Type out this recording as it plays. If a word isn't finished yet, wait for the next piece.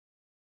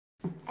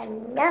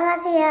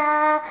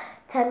안녕하세요.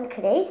 전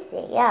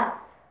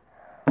그레이스예요.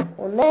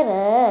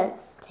 오늘은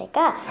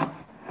제가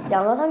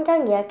영어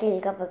성경 이야기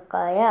읽어볼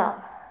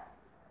거예요.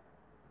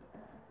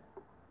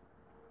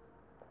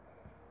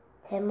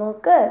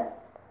 제목은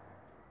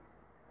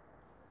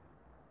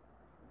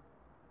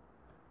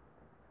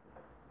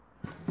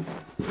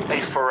A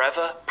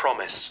Forever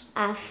Promise.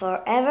 A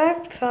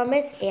Forever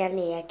Promise이라는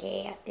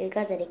이야기예요.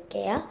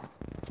 읽어드릴게요.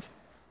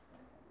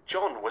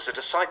 John was a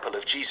disciple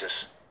of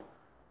Jesus.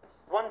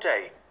 One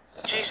day,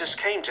 Jesus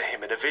came to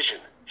him in a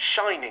vision,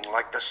 shining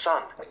like the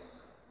sun.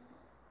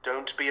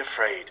 "Don't be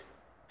afraid,"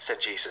 said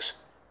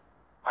Jesus.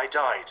 "I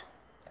died.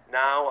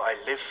 Now I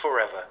live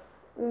forever."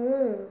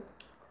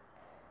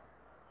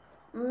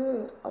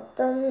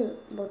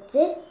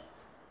 뭐지?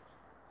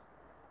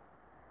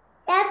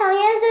 야,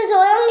 정현수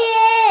조용히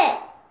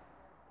해!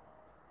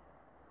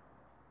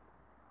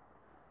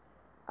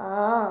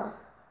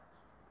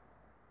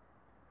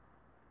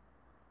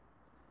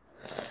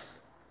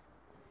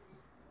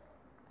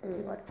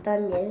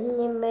 어떤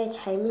예수님을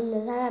잘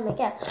믿는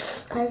사람에게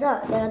그래서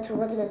내가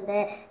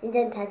죽었는데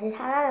이제 다시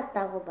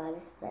살아났다고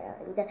말했어요.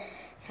 근데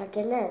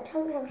자기는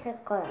평생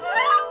살 거야.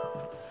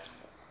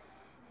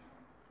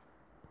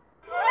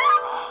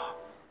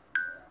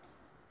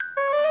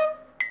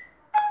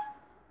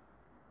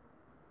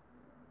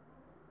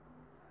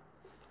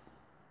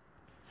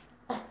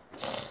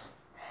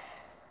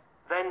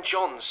 Then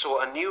John saw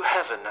a new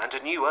heaven and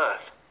a new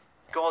earth,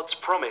 God's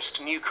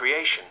promised new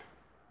creation.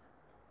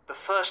 The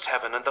first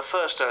heaven and the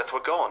first earth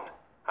were gone,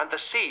 and the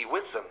sea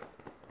with them.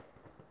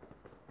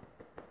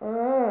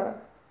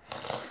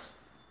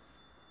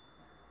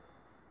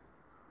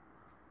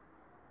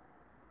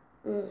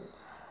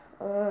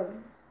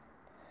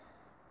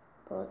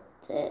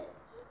 뭐지?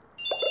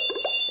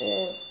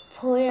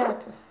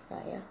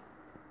 보여줬어요.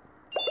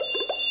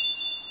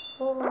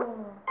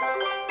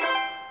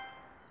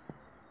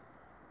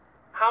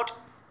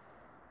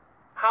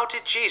 How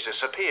did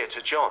Jesus appear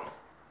to John?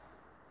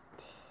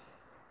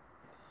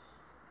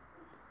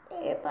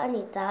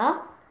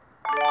 1번이다.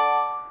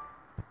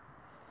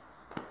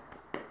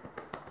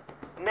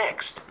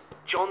 Next,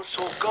 John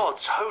saw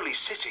God's holy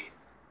city,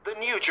 the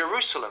New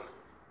Jerusalem.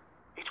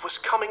 It was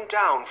coming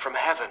down from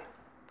heaven.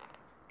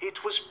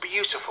 It was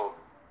beautiful,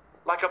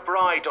 like a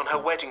bride on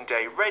her wedding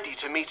day, ready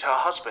to meet her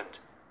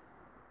husband.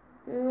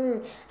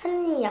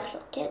 하나님이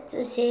약속해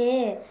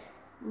주신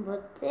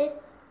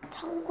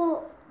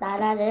천국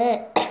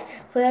나라를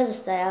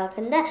보여줬어요.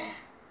 근데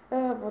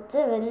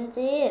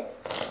왠지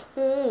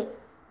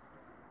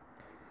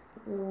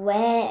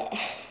왜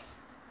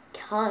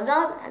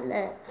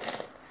결혼하는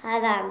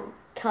사람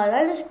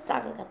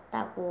결혼식장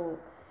같다고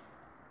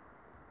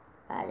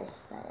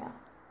말했어요.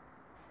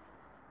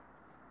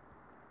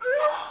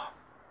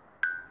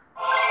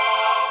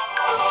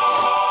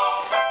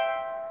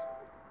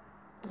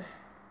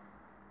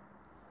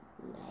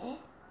 네.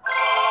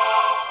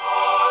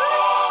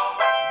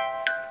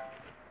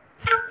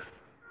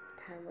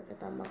 다음으로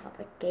넘어가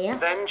볼게요.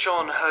 Then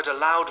John heard a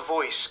loud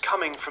voice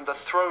coming from the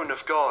throne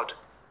of God,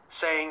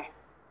 saying,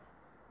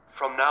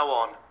 "From now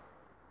on,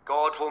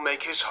 God will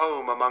make his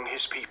home among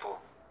his people,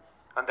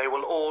 and they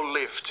will all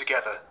live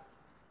together."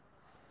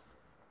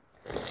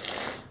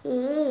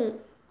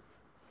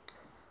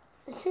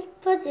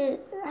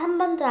 슬프지 한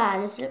번도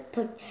안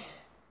슬픈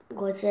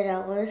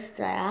곳이라고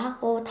했어요.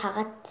 하고 다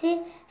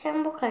같이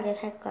행복하게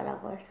살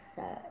거라고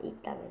했어요. 이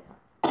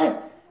땅에서.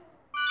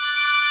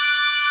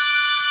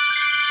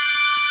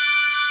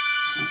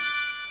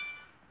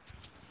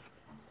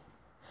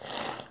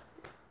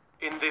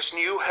 In this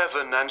new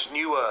heaven and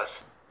new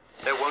earth,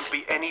 there won't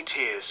be any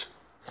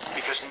tears,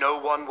 because no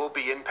one will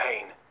be in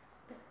pain,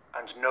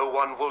 and no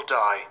one will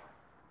die.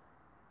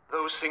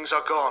 Those things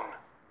are gone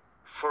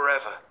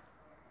forever.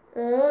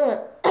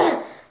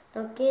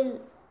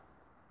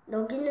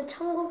 여기는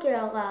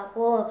천국이라고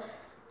하고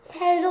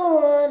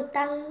새로운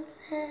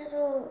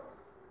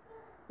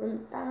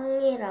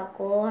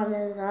땅이라고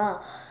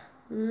하면서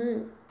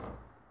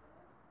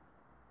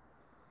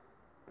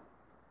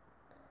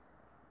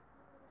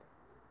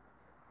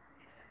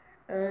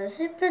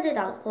슬프지도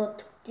않고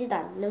죽지도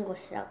않는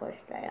곳이라고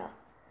했어요.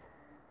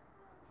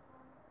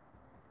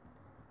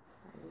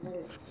 안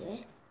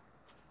열리지?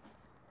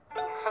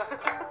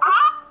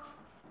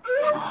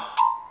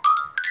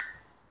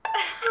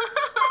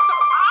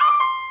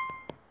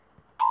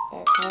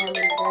 네,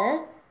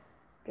 다음은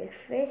The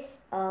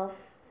Face of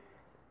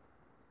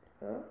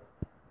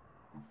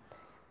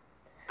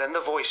Then the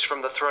voice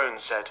from the throne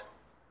said,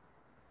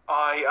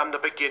 "I am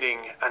the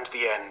beginning and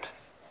the end.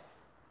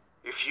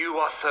 If you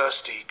are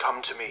thirsty,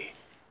 come to me,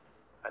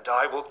 and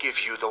I will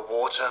give you the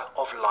water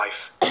of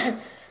life."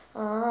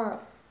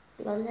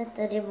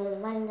 너네들이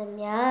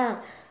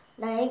목마르면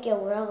나에게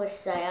오라고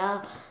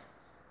했어요.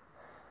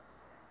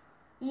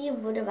 이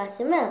물을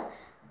마시면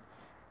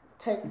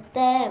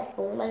절대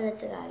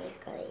목마르지가 않을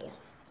거예요.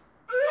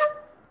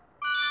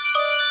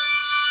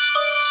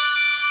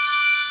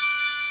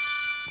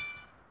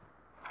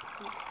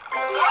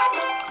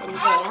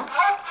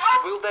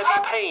 Will there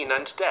be pain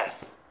and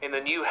death in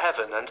the new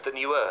heaven and the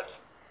new earth?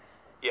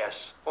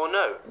 Yes or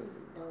no?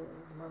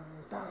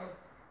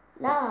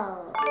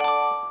 No.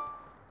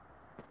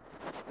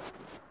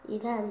 이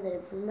사람들이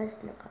물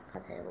마시는 거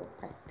아까 잘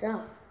못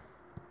봤죠?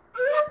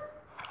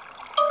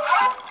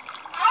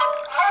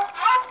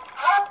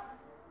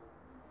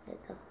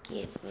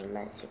 여기 물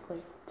마시고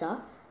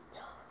있죠?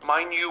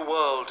 My new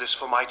world is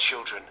for my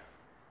children,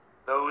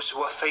 those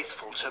who are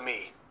faithful to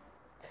me.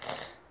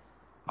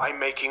 I'm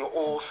making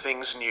all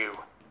things new.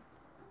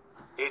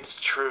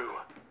 It's true.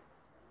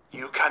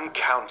 You can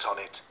count on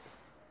it.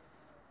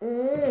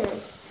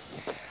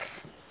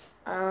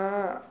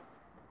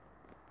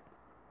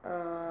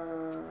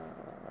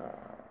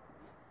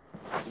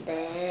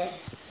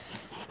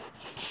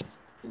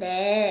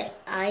 네,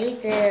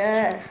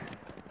 아이들은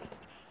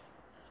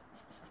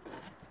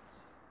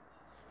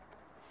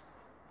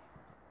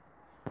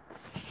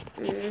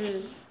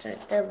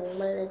절대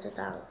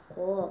목말리지도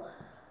않고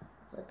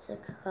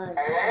뭐지 그거 하지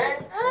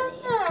될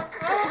거예요.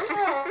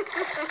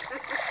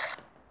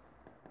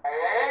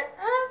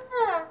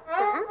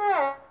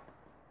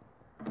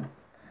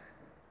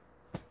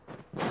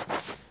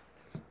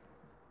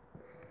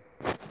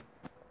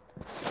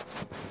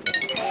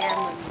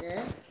 다이아몬드.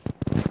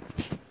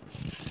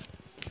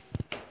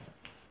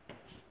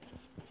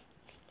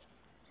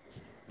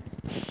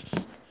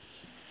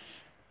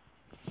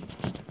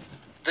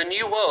 The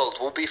new world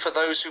will be for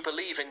those who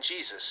believe in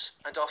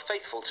Jesus and are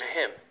faithful to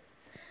him.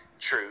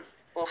 True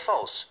or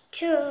false?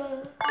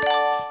 True.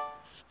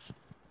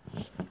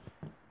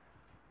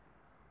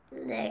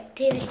 네,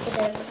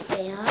 액티비티를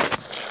해볼게요.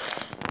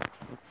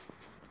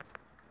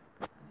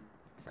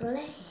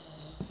 플레이.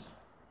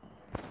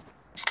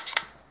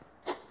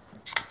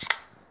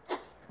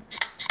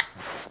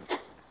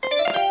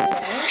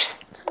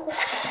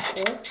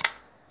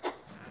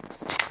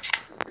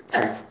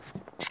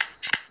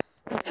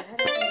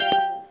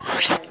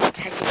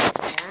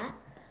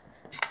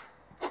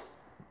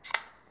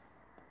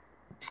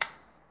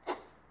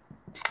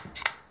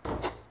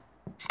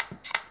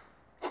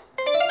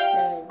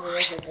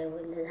 들고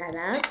있는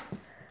사람.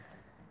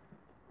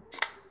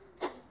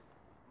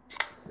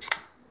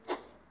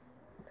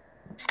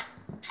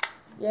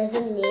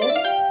 예수님.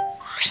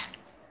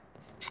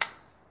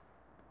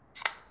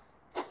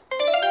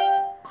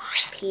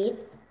 빛.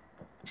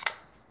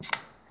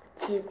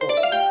 지구.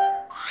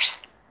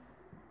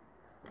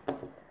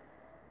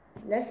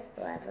 Next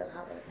level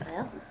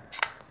가볼까요?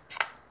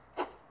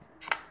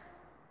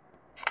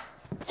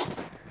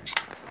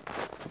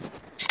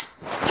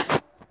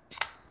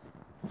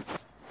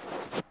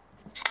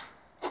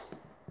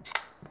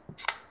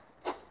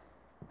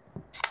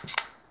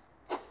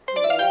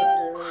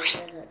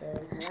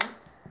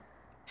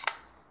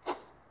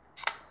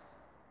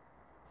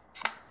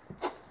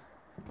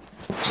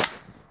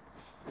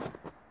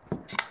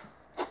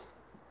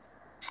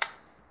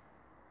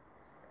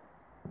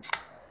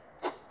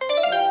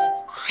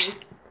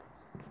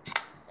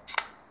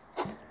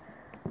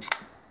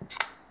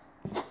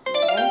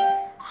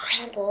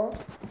 그리고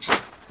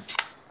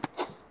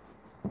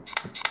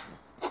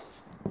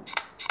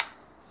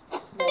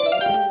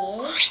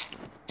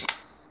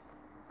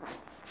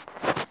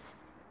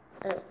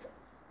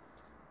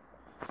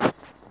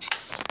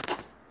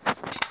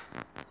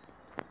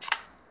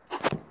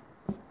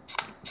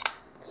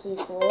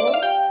지구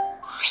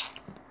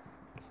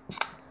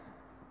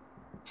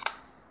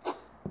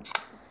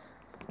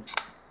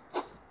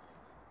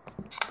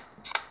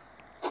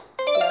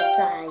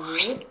여자아이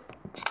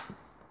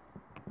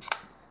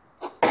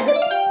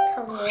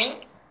천국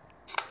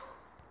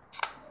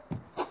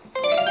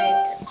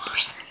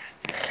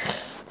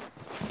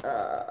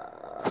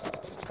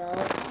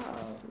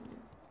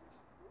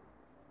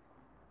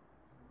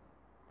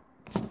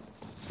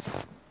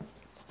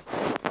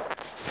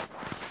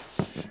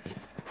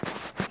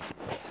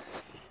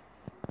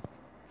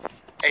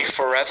A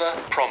forever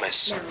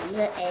promise.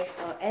 오늘 A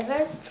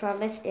Forever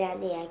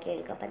Promise이라는 이야기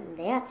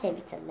읽어봤는데요.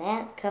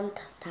 재밌었나요? 그럼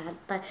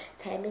다음번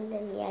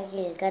재밌는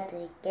이야기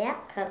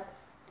읽어드릴게요. 그럼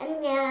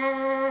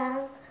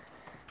안녕.